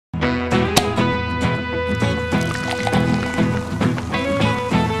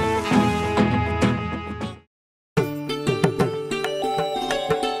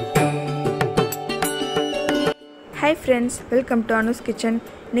Hi friends, welcome to Anu's Kitchen.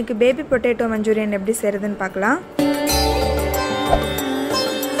 இன்னைக்கு baby potato Manchurian எப்படி செய்யறதுன்னு பார்க்கலாம்.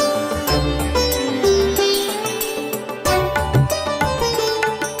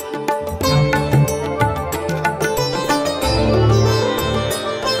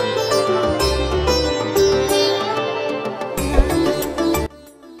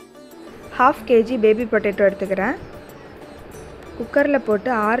 Half kg baby potato எடுத்துக்கிறேன். குக்கர்ல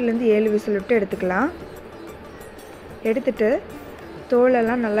போட்டு 6 ல இருந்து 7 விசில் விட்டு எடுத்துக்கலாம். எடுத்துட்டு தோல்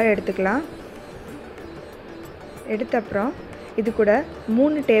எல்லாம் நல்லா எடுத்துக்கலாம். எடுத்த அப்புறம் இது கூட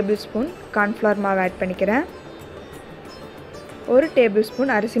 3 டேபிள்ஸ்பூன் corn flour மாவு ஆட் பண்ணிக்கிறேன். 1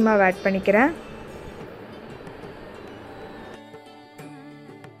 டேபிள்ஸ்பூன் அரிசி மாவு ஆட் பண்ணிக்கிறேன்.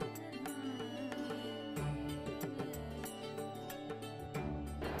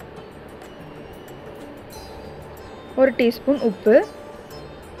 ஒரு டீஸ்பூன் உப்பு,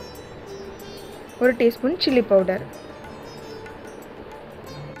 1 டீஸ்பூன் சில்லி பவுடர்,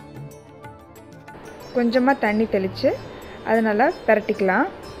 கொஞ்சமா தண்ணி தெளிச்சு அதை நல்லா பிரட்டிக்கலாம்.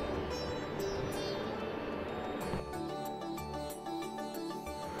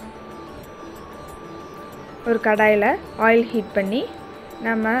 ஒரு கடாயில் ஆயில் ஹீட் பண்ணி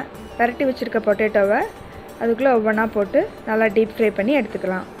நம்ம பிரட்டி வச்சிருக்க பொட்டேட்டோவை அதுக்குள்ளே ஒவ்வொன்றா போட்டு நல்லா டீப் ஃப்ரை பண்ணி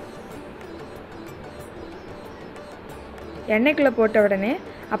எடுத்துக்கலாம். எண்ணெய்க்குள்ளே போட்ட உடனே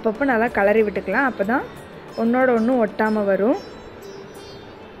அப்பப்போ நல்லா கலரி விட்டுக்கலாம். அப்போ தான் ஒன்றோட ஒன்று ஒட்டாமல் வரும்.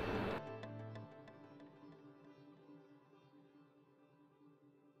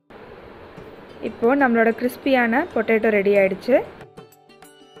 இப்போது நம்மளோட கிறிஸ்பியான பொட்டேட்டோ ரெடி ஆயிடுச்சு.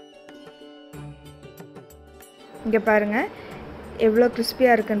 இங்கே பாருங்கள் எவ்வளோ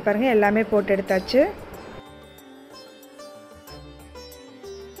கிறிஸ்பியாக இருக்குன்னு பாருங்கள். எல்லாமே போட்டு எடுத்தாச்சு.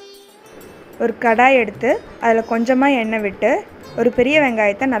 ஒரு கடாய் எடுத்து அதில் கொஞ்சமாக எண்ணெய் விட்டு ஒரு பெரிய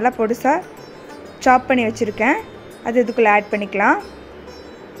வெங்காயத்தை நல்லா பொடிசாக சாப் பண்ணி வச்சுருக்கேன். அது இதுக்குள்ளே ஆட் பண்ணிக்கலாம்.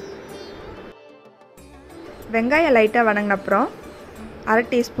 வெங்காயம் லைட்டாக வதங்கின அப்புறம் 1/2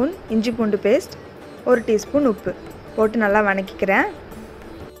 டீஸ்பூன் இஞ்சி பூண்டு பேஸ்ட், 1 டீஸ்பூன் உப்பு போட்டு நல்லா வதக்கிக்கிறேன்.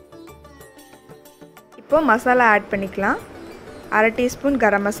 இப்போது மசாலா ஆட் பண்ணிக்கலாம். 1/2 teaspoon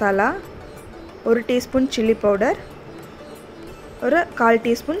garam masala, 1 teaspoon chilli powder, ஒரு 1/4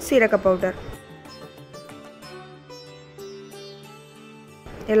 டீஸ்பூன் சீரக பவுடர்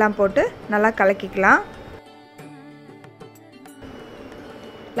எல்லாம் போட்டு நல்லா கலக்கிக்கலாம்.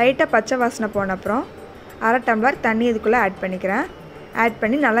 லைட்டாக பச்சை வாசனை போன அப்புறம் 1/2 டம்ளர் தண்ணி இதுக்குள்ளே ஆட் பண்ணிக்கிறேன். ஆட்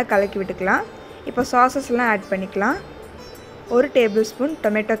பண்ணி நல்லா கலக்கி விட்டுக்கலாம். இப்போ சாஸஸ்லாம் ஆட் பண்ணிக்கலாம். 1 டேபிள் ஸ்பூன்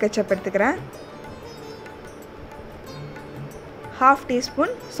டொமேட்டோ கெச்சப் எடுத்துக்கிறேன். 1/2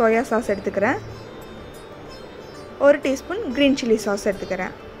 டீஸ்பூன் சோயா சாஸ் எடுத்துக்கிறேன். 1 டீஸ்பூன் க்ரீன் சில்லி சாஸ்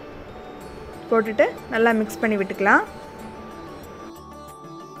எடுத்துக்கிறேன். போட்டுட்டு நல்லா மிக்ஸ் பண்ணி விட்டுக்கலாம்.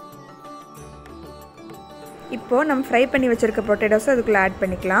 இப்போது நம்ம ஃப்ரை பண்ணி வச்சுருக்க பொட்டேட்டோஸை அதுக்குள்ளே ஆட்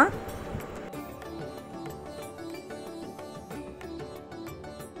பண்ணிக்கலாம்.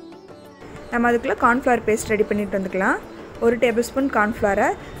 நம்ம அதுக்குள்ளே கார்ன்ஃப்ளவர் பேஸ்ட் ரெடி பண்ணிட்டு வந்துக்கலாம். 1 டேபிள் ஸ்பூன் கார்ன்ஃப்ளவரை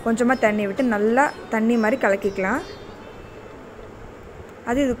கொஞ்சமாக தண்ணி விட்டு நல்லா தண்ணி மாதிரி கலக்கிக்கலாம்.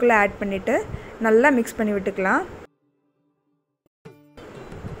 அது இதுக்குள்ளே ஆட் பண்ணிவிட்டு நல்லா மிக்ஸ் பண்ணி விட்டுக்கலாம்.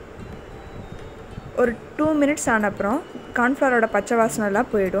 ஒரு 2 மினிட்ஸ் ஆன அப்புறம் கார்ன்ஃப்ளவரோட பச்சை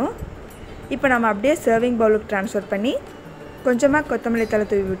வாசனைலாம் போயிடும். இப்போ நம்ம அப்படியே சர்விங் பவுலுக்கு ட்ரான்ஸ்ஃபர் பண்ணி கொஞ்சமாக கொத்தமல்லி தழை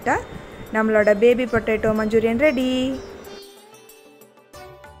தூவி விட்டால் நம்மளோட பேபி பொட்டேட்டோ மஞ்சூரியன் ரெடி.